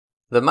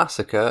The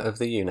Massacre of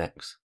the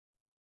Eunuchs.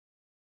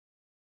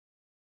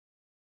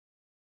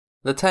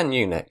 The 10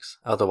 Eunuchs,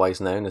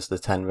 otherwise known as the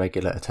 10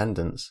 Regular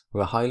Attendants,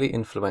 were a highly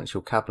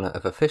influential cabinet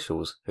of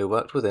officials who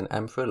worked within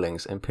Emperor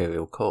Ling's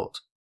imperial court.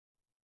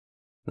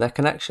 Their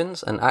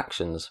connections and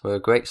actions were a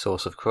great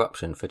source of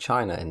corruption for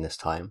China in this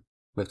time,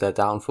 with their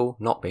downfall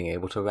not being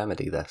able to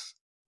remedy this.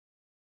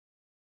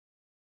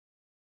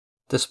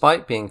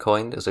 Despite being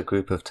coined as a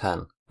group of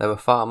 10, there were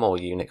far more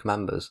eunuch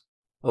members,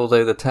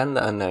 although the 10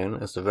 that are known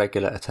as the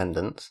Regular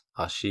Attendants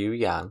are Xiu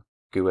Yan,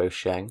 Guo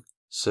Sheng,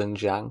 Sun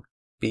Jiang,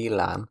 Bi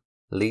Lan,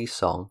 Li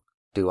Song,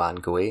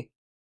 Duan Gui,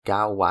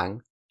 Gao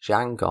Wang,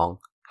 Zhang Gong,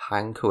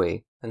 Han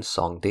Kui, and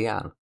Song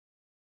Dian.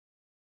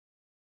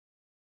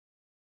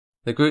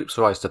 The group's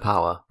rise to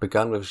power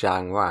began with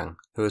Zhang Rang,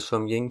 who was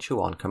from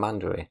Yingchuan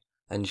Commandery,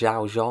 and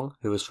Zhao Zhong,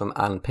 who was from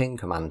Anping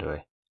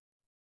Commandery.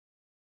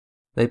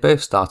 They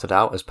both started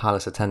out as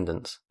palace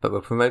attendants, but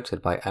were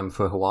promoted by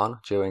Emperor Huan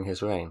during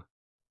his reign.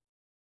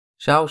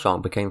 Zhao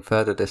Zhong became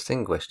further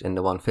distinguished in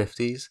the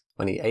 150s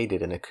when he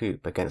aided in a coup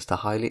against a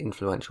highly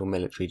influential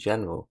military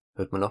general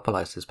who had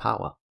monopolized his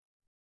power.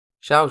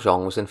 Zhao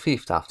Zhong was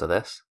enfeoffed after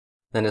this,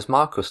 then his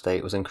marquis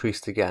estate was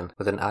increased again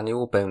with an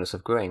annual bonus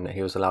of grain that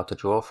he was allowed to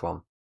draw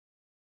from.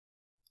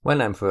 When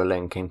Emperor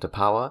Ling came to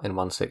power in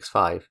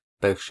 165,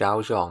 both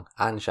Zhao Zhong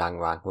and Zhang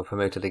Rang were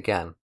promoted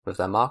again, with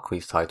their marquis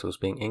titles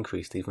being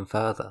increased even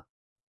further.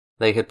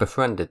 They had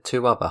befriended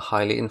two other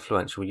highly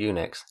influential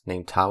eunuchs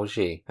named Tao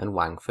Ji and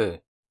Wang Fu.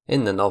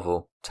 In the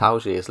novel, Tao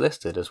Ji is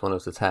listed as one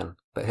of the 10,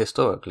 but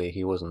historically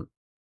he wasn't.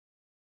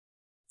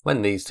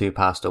 When these two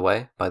passed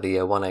away, by the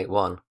year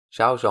 181,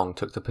 Zhao Zhong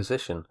took the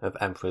position of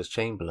Emperor's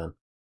Chamberlain.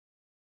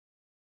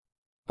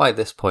 By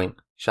this point,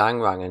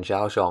 Zhang Rang and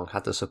Zhao Zhong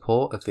had the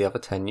support of the other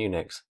 10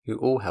 eunuchs, who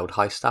all held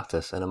high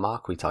status and a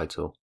marquis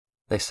title.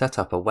 They set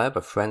up a web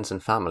of friends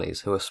and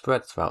families who were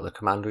spread throughout the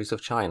commanderies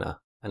of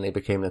China, and they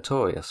became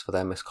notorious for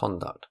their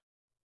misconduct.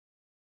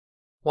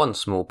 One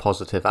small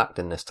positive act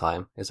in this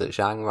time is that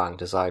Zhang Rang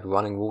desired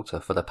running water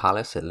for the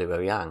palace at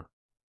Luoyang.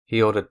 He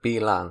ordered Bi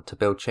Lan to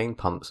build chain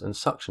pumps and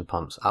suction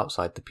pumps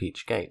outside the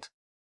Peach Gate.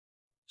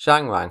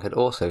 Zhang Rang had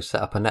also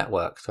set up a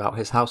network throughout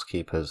his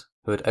housekeepers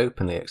who would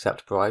openly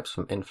accept bribes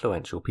from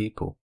influential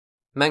people.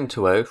 Meng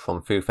Tuo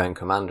from Fufeng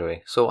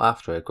Commandery sought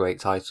after a great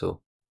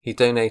title. He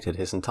donated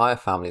his entire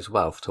family's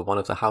wealth to one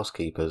of the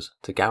housekeepers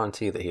to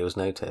guarantee that he was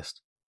noticed.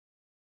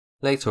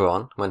 Later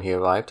on, when he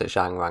arrived at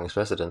Zhang Rang's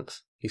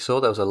residence, he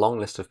saw there was a long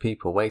list of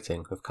people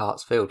waiting with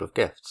carts filled with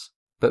gifts,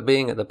 but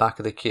being at the back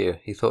of the queue,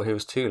 he thought he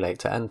was too late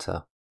to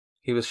enter.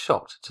 He was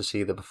shocked to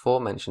see the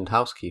before-mentioned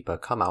housekeeper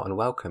come out and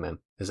welcome him,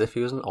 as if he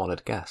was an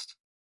honoured guest.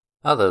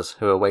 Others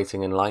who were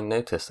waiting in line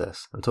noticed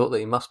this and thought that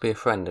he must be a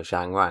friend of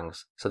Zhang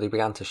Rang's, so they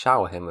began to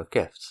shower him with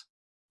gifts.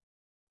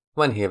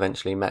 When he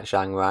eventually met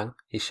Zhang Rang,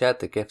 he shared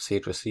the gifts he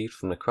had received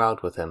from the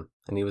crowd with him,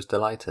 and he was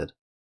delighted.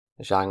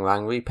 Zhang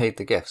Rang repaid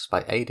the gifts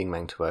by aiding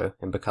Meng Tuo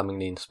in becoming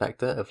the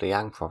inspector of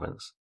Liang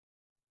province.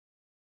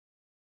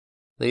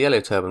 The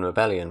Yellow Turban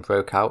Rebellion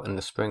broke out in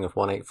the spring of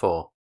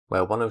 184,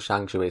 where one of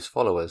Zhang Jui's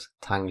followers,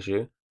 Tang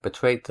Zhu,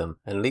 betrayed them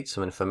and leaked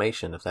some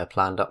information of their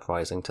planned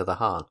uprising to the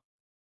Han.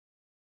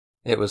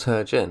 It was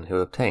He Jin who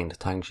obtained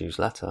Tang Zhu's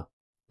letter.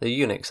 The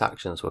eunuchs'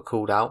 actions were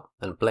called out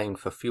and blamed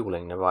for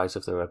fueling the rise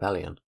of the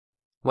rebellion.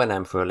 When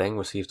Emperor Ling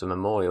received a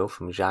memorial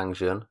from Zhang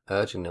Jun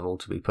urging them all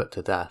to be put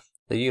to death,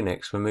 the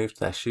eunuchs removed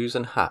their shoes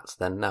and hats,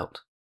 then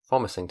knelt,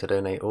 promising to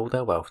donate all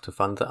their wealth to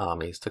fund the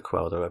armies to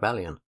quell the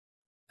rebellion.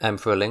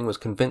 Emperor Ling was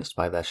convinced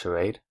by their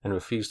charade and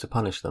refused to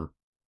punish them.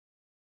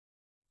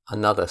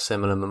 Another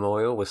similar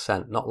memorial was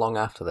sent not long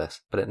after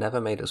this, but it never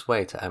made its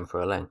way to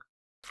Emperor Ling.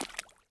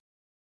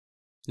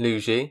 Liu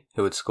Ji,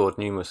 who had scored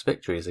numerous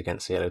victories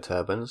against the Yellow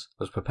Turbans,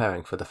 was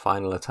preparing for the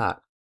final attack.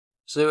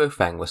 Zhuo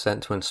Feng was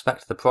sent to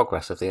inspect the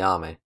progress of the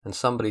army, and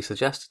somebody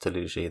suggested to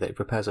Liu Ji that he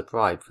prepares a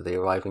bride for the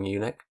arriving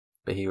eunuch,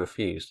 but he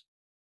refused.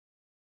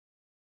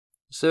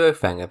 Zhuo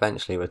Feng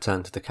eventually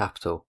returned to the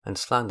capital and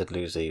slandered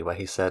Liu Ji, where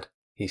he said,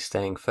 "He's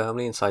staying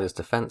firmly inside his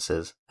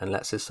defences and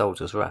lets his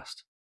soldiers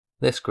rest."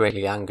 This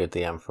greatly angered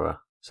the emperor,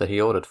 so he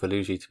ordered for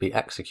Liu Ji to be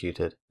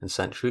executed and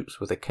sent troops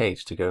with a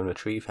cage to go and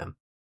retrieve him.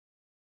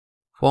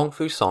 Huang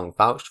Fusong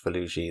vouched for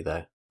Liu Ji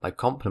though, by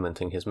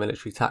complimenting his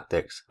military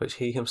tactics which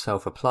he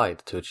himself applied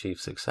to achieve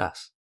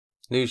success.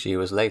 Liu Ji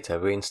was later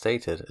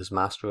reinstated as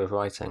master of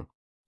writing.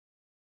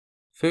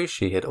 Fu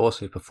Shi had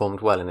also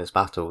performed well in his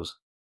battles,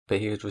 but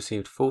he had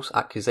received false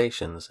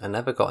accusations and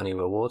never got any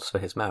rewards for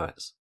his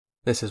merits.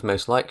 This is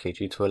most likely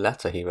due to a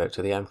letter he wrote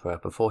to the emperor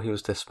before he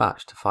was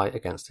dispatched to fight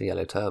against the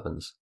Yellow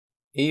Turbans.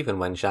 Even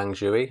when Zhang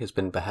Jui has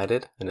been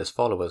beheaded and his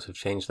followers have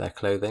changed their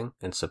clothing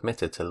and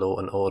submitted to law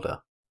and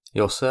order,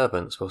 your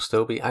servants will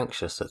still be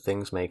anxious that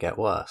things may get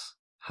worse.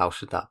 How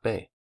should that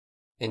be?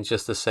 In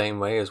just the same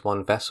way as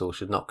one vessel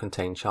should not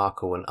contain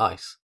charcoal and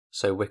ice,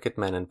 so wicked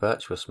men and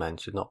virtuous men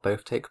should not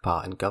both take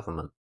part in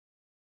government.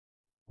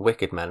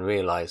 Wicked men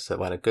realize that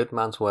when a good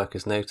man's work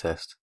is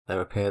noticed,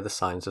 there appear the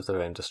signs of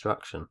their own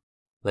destruction.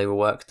 They will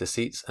work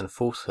deceits and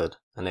falsehood,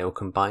 and they will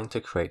combine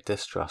to create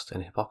distrust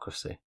and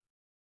hypocrisy.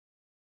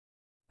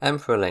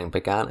 Emperor Ling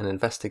began an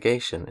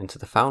investigation into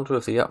the founder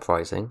of the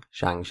uprising,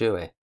 Zhang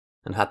Jue,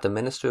 and had the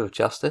Minister of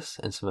Justice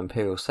and some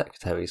imperial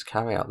secretaries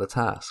carry out the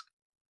task.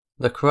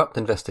 The corrupt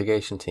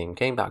investigation team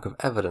came back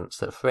with evidence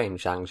that framed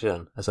Zhang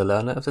Jun as a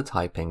learner of the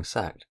Taiping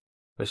sect,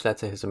 which led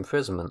to his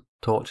imprisonment,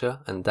 torture,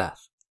 and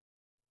death.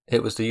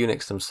 It was the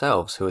eunuchs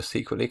themselves who were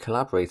secretly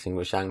collaborating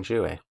with Zhang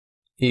Jue.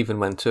 Even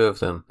when two of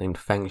them, named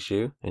Feng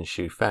Shu and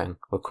Xu Feng,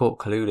 were caught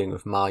colluding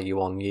with Ma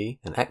Yuan Yi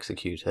and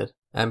executed,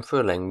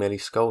 Emperor Ling merely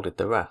scolded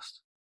the rest.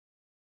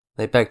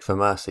 They begged for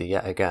mercy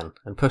yet again,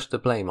 and pushed the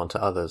blame onto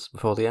others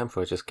before the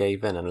emperor just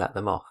gave in and let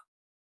them off.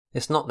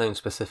 It's not known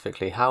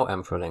specifically how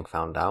Emperor Ling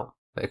found out,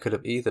 but it could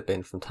have either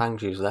been from Tang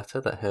Ju's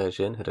letter that He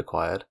Jin had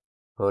acquired,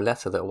 or a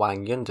letter that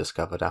Wang Yun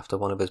discovered after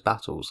one of his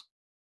battles.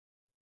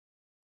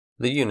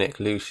 The eunuch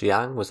Liu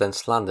Xiang was then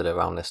slandered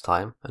around this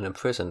time and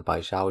imprisoned by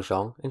Zhao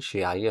Zhong and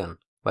Xia Yun,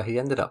 where he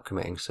ended up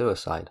committing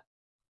suicide.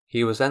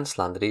 He was then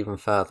slandered even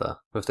further,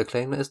 with the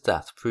claim that his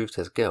death proved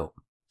his guilt,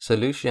 so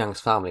Liu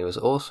Xiang's family was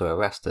also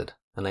arrested,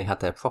 and they had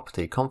their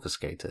property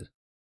confiscated.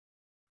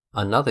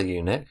 Another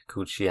eunuch,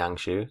 called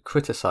Xiangshu,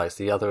 criticized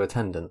the other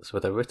attendants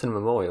with a written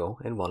memorial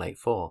in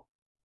 184.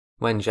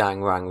 When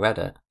Zhang Rang read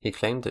it, he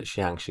claimed that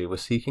Xiangshu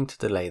was seeking to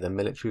delay the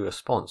military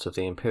response of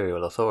the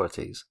imperial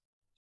authorities.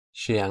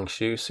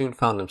 Xiangshu soon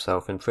found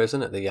himself in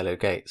prison at the Yellow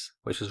Gates,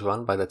 which was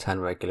run by the 10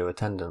 Regular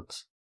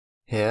Attendants.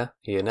 Here,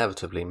 he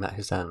inevitably met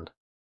his end.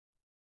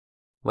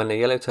 When the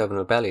Yellow Turban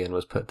Rebellion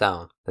was put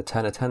down, the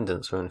 10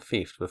 attendants were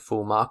enfeoffed with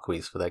full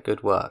marquees for their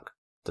good work,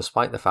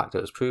 despite the fact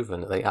it was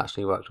proven that they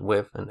actually worked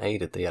with and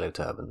aided the Yellow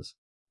Turbans.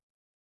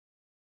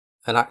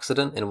 An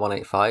accident in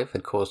 185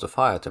 had caused a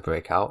fire to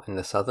break out in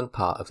the southern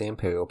part of the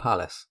Imperial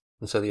Palace,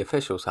 and so the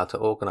officials had to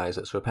organise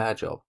its repair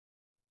job.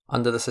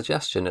 Under the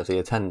suggestion of the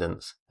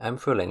attendants,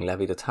 Emperor Ling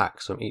levied a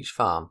tax from each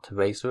farm to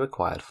raise the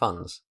required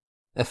funds.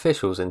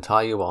 Officials in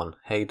Taiyuan,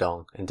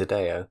 Heidong, and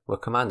Didao were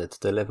commanded to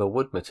deliver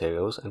wood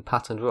materials and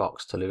patterned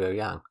rocks to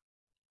Luoyang.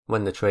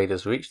 When the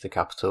traders reached the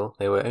capital,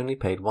 they were only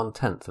paid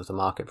 1/10 of the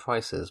market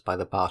prices by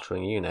the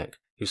bartering eunuch,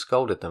 who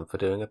scolded them for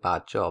doing a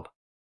bad job.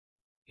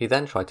 He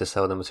then tried to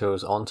sell the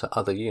materials on to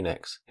other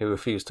eunuchs, who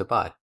refused to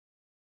buy.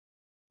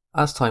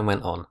 As time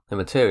went on, the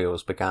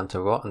materials began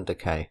to rot and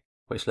decay,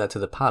 which led to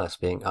the palace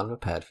being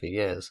unrepaired for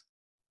years.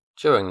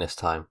 During this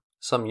time,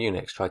 some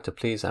eunuchs tried to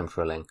please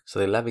Emperor Ling, so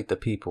they levied the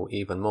people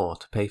even more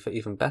to pay for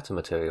even better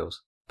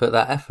materials, but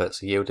their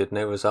efforts yielded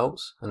no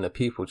results, and the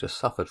people just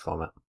suffered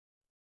from it.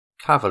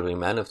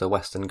 Cavalrymen of the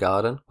Western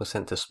Garden were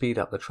sent to speed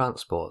up the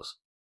transports,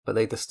 but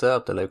they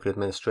disturbed the local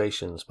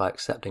administrations by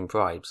accepting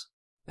bribes.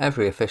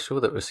 Every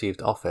official that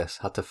received office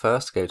had to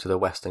first go to the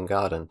Western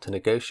Garden to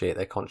negotiate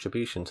their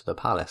contribution to the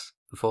palace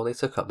before they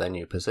took up their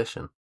new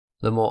position.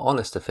 The more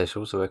honest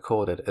officials were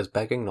recorded as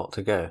begging not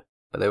to go,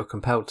 but they were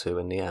compelled to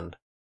in the end.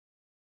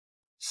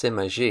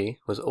 Sima Ji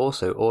was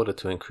also ordered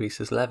to increase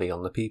his levy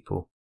on the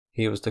people.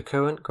 He was the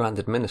current Grand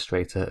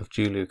Administrator of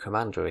Julu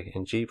Commandery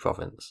in Ji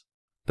Province.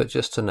 But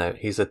just to note,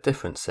 he's a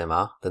different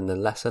Sima than the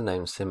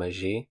lesser-known Sima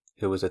Ji,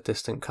 who was a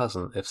distant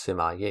cousin of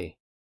Sima Yi.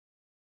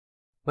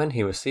 When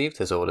he received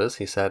his orders,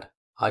 he said,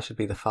 "I should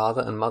be the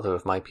father and mother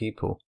of my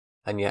people,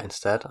 and yet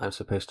instead I'm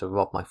supposed to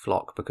rob my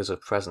flock because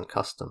of present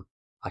custom.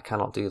 I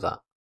cannot do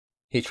that."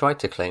 He tried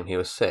to claim he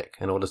was sick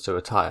in order to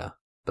retire,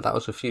 but that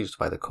was refused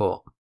by the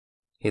court.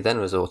 He then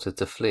resorted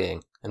to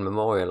fleeing and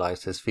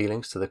memorialized his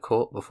feelings to the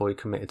court before he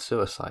committed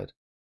suicide.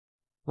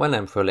 When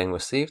Emperor Ling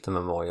received the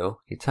memorial,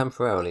 he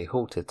temporarily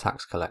halted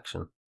tax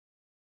collection.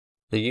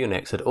 The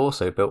eunuchs had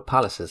also built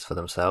palaces for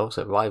themselves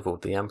that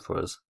rivaled the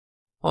emperor's.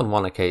 On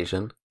one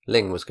occasion,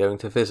 Ling was going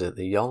to visit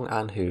the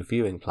Yong-Anhu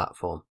viewing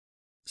platform.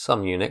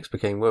 Some eunuchs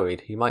became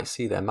worried he might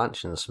see their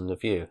mansions from the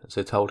view, and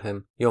so told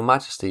him, "Your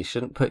Majesty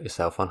shouldn't put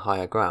yourself on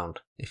higher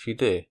ground. If you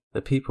do,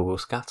 the people will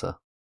scatter."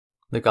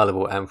 The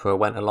gullible emperor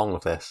went along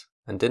with this,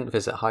 and didn't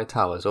visit high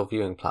towers or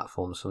viewing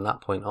platforms from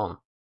that point on.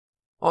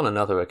 On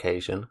another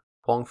occasion,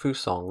 Huang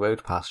Fusong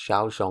rode past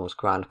Zhao Zhong's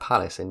grand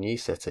palace in Yi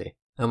City,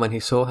 and when he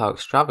saw how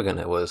extravagant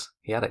it was,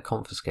 he had it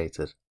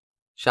confiscated.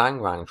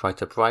 Zhang Rang tried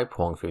to bribe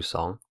Huang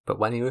Fusong, but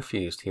when he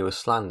refused, he was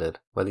slandered,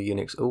 where the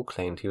eunuchs all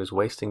claimed he was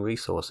wasting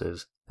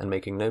resources and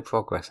making no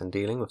progress in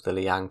dealing with the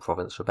Liang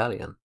province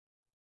rebellion.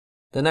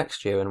 The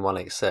next year in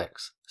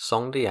 186,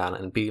 Song Dian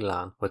and Bi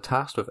Lan were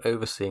tasked with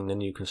overseeing the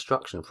new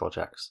construction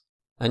projects.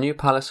 A new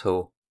palace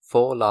hall,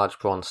 4 large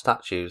bronze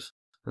statues,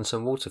 and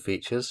some water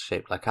features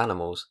shaped like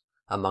animals,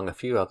 among a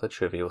few other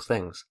trivial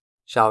things.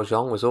 Zhao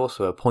Zhong was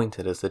also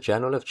appointed as the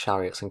general of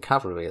chariots and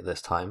cavalry at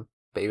this time,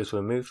 but he was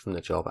removed from the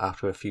job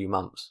after a few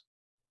months.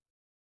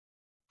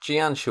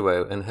 Jian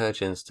Shuo and He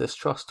Jin's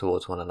distrust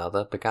towards one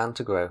another began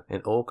to grow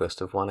in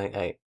August of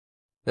 188.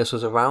 This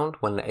was around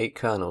when the 8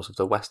 colonels of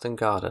the Western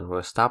Garden were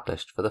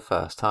established for the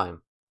first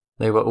time.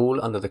 They were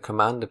all under the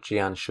command of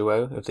Jian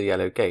Shuo of the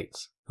Yellow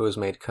Gates, who was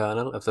made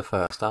colonel of the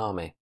First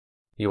Army.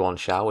 Yuan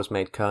Shao was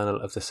made colonel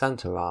of the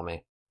Center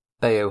Army.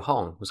 Beio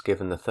Hong was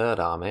given the Third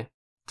Army.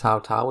 Tao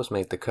Tao was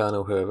made the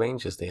colonel who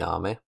arranges the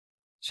army.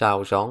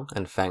 Xiao Zhong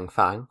and Feng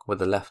Fang were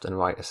the left and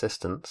right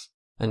assistants,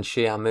 and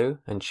Xia Mu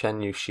and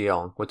Chen Yu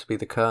Xiong were to be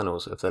the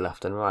colonels of the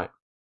left and right.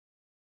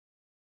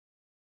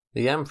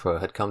 The emperor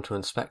had come to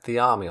inspect the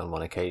army on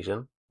one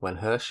occasion, when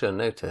He Shun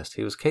noticed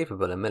he was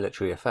capable in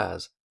military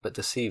affairs, but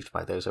deceived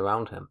by those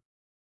around him.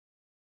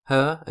 He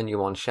and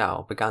Yuan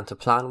Shao began to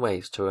plan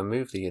ways to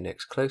remove the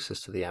eunuchs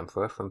closest to the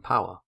emperor from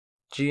power.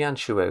 Jian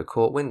Shuo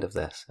caught wind of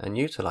this and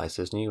utilized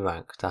his new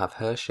rank to have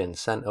He Xin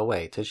sent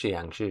away to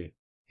Jiangzhou.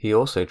 He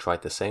also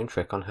tried the same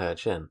trick on He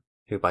Jin,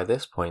 who by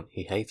this point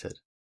he hated.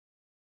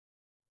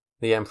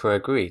 The emperor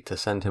agreed to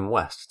send him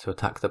west to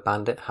attack the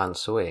bandit Han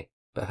Sui,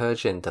 but He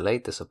Jin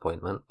delayed this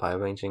appointment by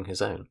arranging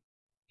his own.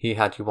 He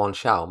had Yuan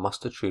Shao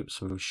muster troops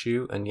from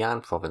Shu and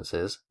Yan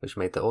provinces, which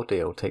made the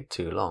ordeal take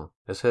too long,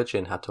 as He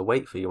Jin had to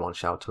wait for Yuan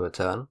Shao to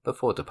return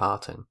before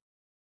departing.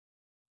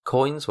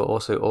 Coins were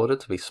also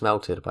ordered to be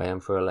smelted by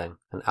Emperor Ling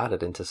and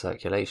added into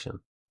circulation,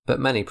 but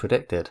many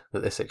predicted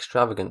that this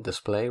extravagant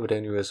display would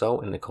only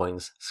result in the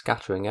coins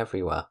scattering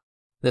everywhere.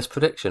 This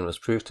prediction was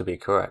proved to be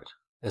correct,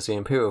 as the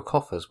imperial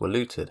coffers were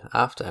looted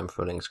after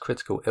Emperor Ling's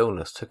critical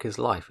illness took his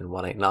life in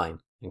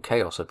 189 and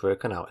chaos had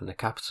broken out in the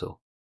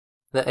capital.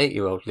 The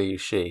 8-year-old Liu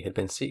Shi had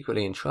been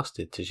secretly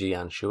entrusted to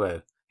Jian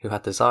Shuo, who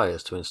had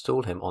desires to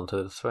install him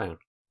onto the throne,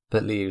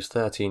 but Liu's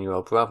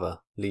 13-year-old brother,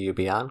 Liu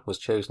Bian, was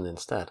chosen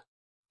instead.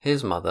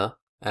 His mother,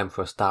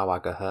 Empress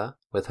Dawager He,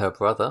 with her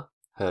brother,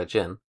 He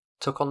Jin,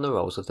 took on the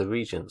roles of the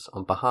regents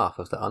on behalf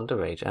of the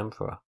underage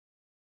emperor.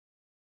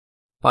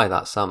 By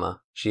that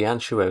summer, Jian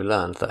Shuo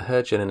learned that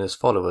He Jin and his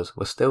followers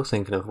were still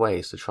thinking of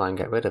ways to try and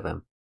get rid of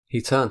him.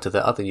 He turned to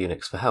the other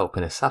eunuchs for help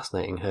in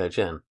assassinating He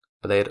Jin,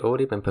 but they had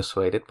already been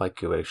persuaded by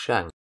Guo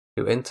Sheng,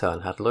 who in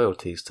turn had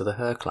loyalties to the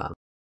He clan.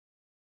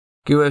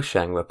 Guo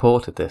Sheng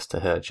reported this to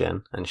He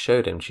Jin and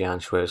showed him Jian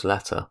Shuo's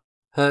letter.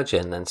 He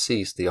Jin then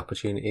seized the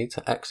opportunity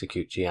to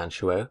execute Jian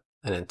Shuo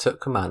and then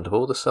took command of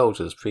all the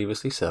soldiers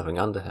previously serving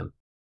under him.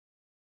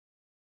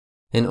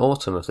 In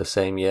autumn of the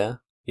same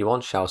year,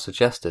 Yuan Shao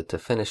suggested to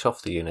finish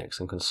off the eunuchs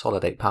and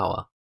consolidate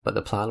power, but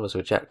the plan was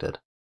rejected.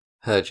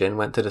 He Jin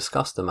went to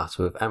discuss the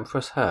matter with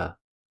Empress He,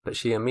 but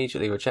she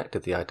immediately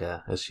rejected the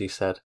idea as she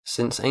said,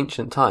 "Since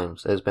ancient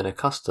times it has been a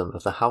custom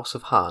of the House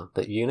of Han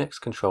that eunuchs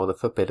control the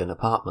forbidden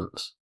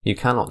apartments. You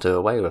cannot do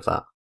away with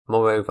that.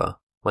 Moreover,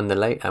 when the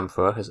late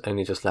emperor has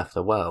only just left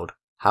the world,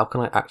 how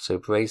can I act so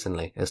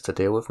brazenly as to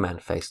deal with men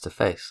face to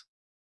face?"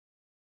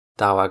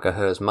 Dawager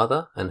He's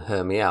mother and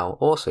He Miao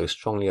also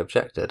strongly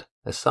objected,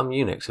 as some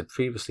eunuchs had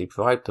previously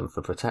bribed them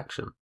for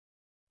protection.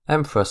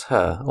 Empress He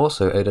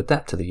also owed a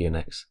debt to the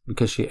eunuchs,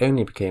 because she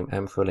only became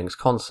Emperor Ling's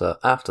consort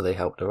after they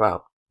helped her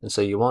out, and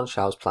so Yuan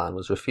Shao's plan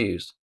was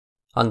refused.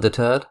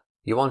 Undeterred,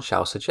 Yuan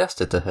Shao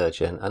suggested to He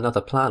Jin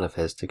another plan of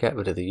his to get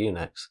rid of the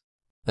eunuchs.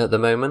 "At the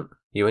moment,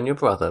 you and your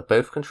brother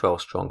both control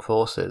strong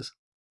forces.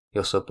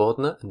 Your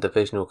subordinate and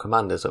divisional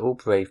commanders are all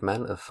brave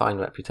men of fine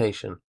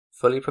reputation,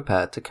 fully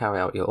prepared to carry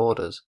out your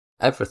orders.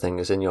 Everything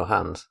is in your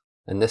hands,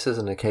 and this is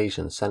an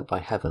occasion sent by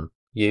heaven.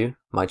 You,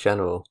 my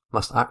general,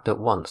 must act at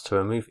once to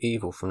remove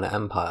evil from the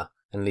empire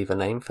and leave a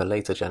name for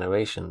later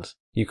generations.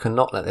 You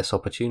cannot let this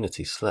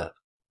opportunity slip."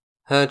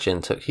 He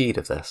Jin took heed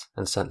of this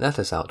and sent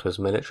letters out to his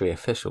military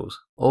officials,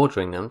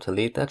 ordering them to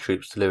lead their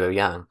troops to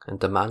Luoyang and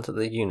demand that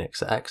the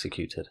eunuchs are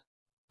executed.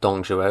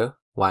 Dong Zhuo,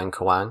 Wang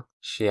Kuang,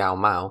 Xiao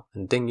Mao,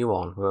 and Ding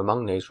Yuan were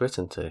among those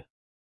written to,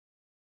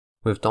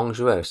 with Dong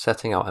Zhuo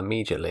setting out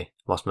immediately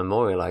whilst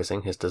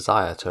memorializing his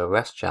desire to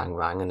arrest Zhang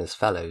Rang and his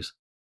fellows.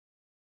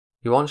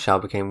 Yuan Shao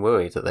became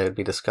worried that they would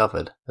be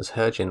discovered, as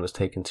He Jin was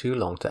taking too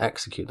long to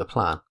execute the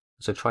plan,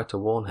 so tried to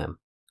warn him.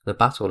 "The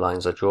battle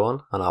lines are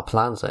drawn and our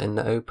plans are in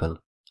the open.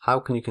 How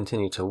can you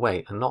continue to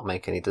wait and not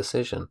make any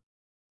decision?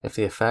 If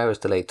the affair is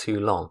delayed too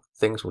long,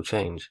 things will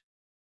change."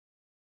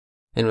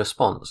 In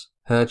response,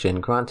 He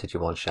Jin granted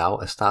Yuan Shao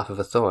a staff of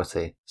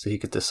authority so he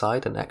could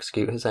decide and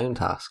execute his own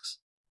tasks.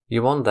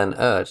 Yuan then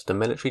urged the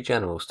military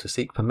generals to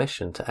seek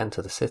permission to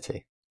enter the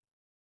city.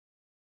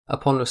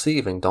 Upon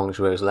receiving Dong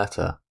Zhuo's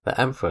letter, the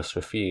empress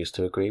refused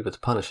to agree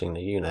with punishing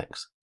the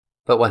eunuchs.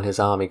 But when his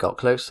army got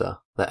closer,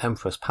 the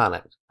empress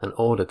panicked and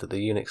ordered that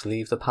the eunuchs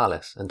leave the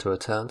palace and to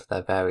return to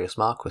their various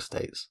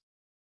marquestates.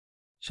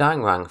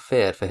 Zhang Rang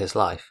feared for his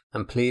life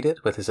and pleaded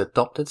with his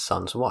adopted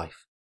son's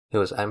wife, who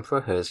was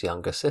Emperor He's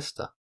younger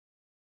sister.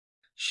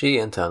 She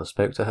in turn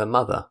spoke to her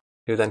mother,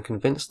 who then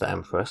convinced the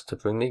empress to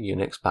bring the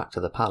eunuchs back to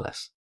the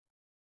palace.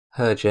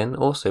 He Jin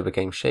also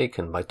became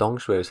shaken by Dong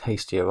Zhuo's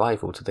hasty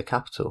arrival to the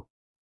capital,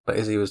 but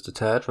as he was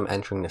deterred from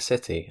entering the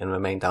city and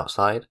remained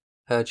outside,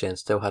 He Jin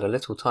still had a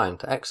little time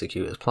to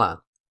execute his plan.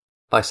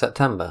 By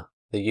September,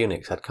 the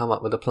eunuchs had come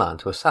up with a plan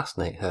to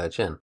assassinate He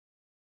Jin.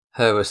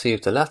 He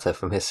received a letter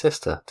from his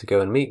sister to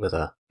go and meet with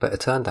her, but it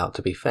turned out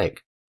to be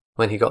fake.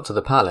 When he got to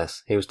the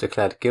palace, he was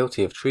declared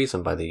guilty of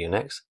treason by the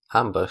eunuchs,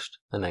 ambushed,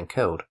 and then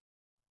killed.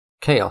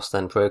 Chaos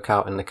then broke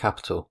out in the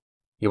capital.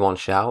 Yuan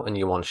Shao and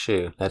Yuan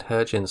Shu led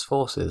He Jin's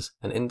forces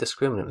and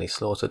indiscriminately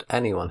slaughtered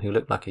anyone who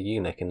looked like a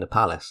eunuch in the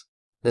palace.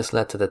 This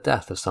led to the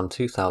death of some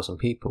 2,000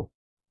 people.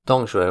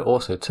 Dong Zhuo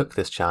also took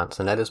this chance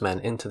and led his men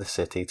into the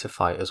city to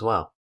fight as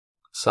well.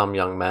 Some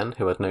young men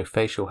who had no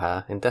facial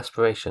hair in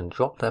desperation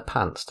dropped their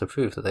pants to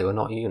prove that they were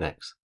not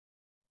eunuchs.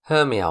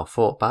 He Miao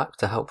fought back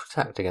to help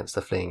protect against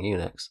the fleeing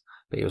eunuchs,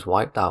 but he was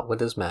wiped out with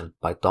his men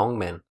by Dong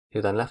Min,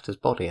 who then left his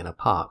body in a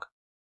park.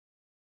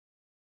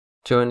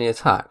 During the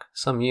attack,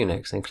 some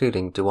eunuchs,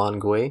 including Duan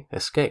Gui,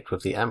 escaped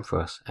with the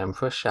Empress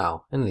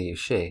Xiao, and Liu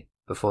Shi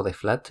before they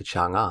fled to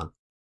Chang'an.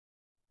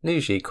 Liu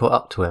Ji caught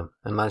up to him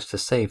and managed to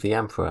save the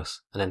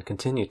Empress, and then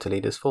continued to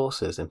lead his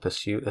forces in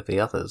pursuit of the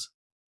others.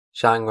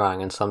 Zhang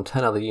Rang and some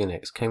 10 other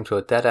eunuchs came to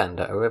a dead end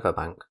at a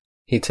riverbank.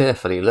 He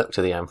tearfully looked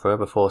to the Emperor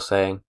before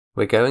saying,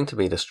 "We're going to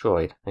be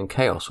destroyed, and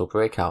chaos will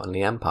break out in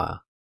the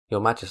Empire.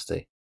 Your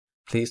Majesty,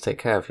 please take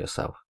care of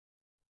yourself."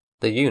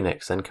 The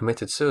eunuchs then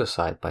committed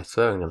suicide by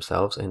throwing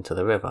themselves into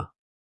the river.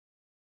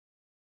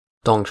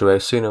 Dong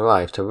Zhuo soon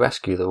arrived to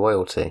rescue the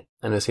royalty,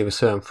 and as he was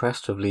so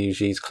impressed with Liu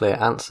Ji's clear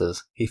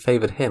answers, he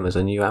favoured him as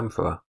a new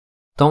emperor.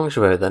 Dong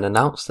Zhuo then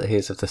announced that he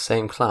is of the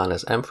same clan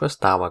as Empress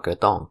Dowager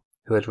Dong,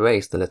 who had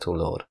raised the little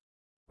lord.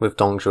 With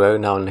Dong Zhuo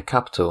now in the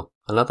capital,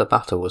 another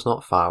battle was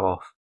not far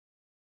off.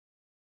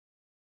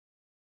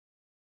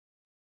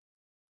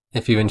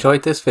 If you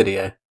enjoyed this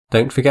video,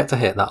 don't forget to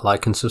hit that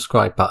like and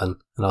subscribe button,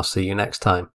 and I'll see you next time.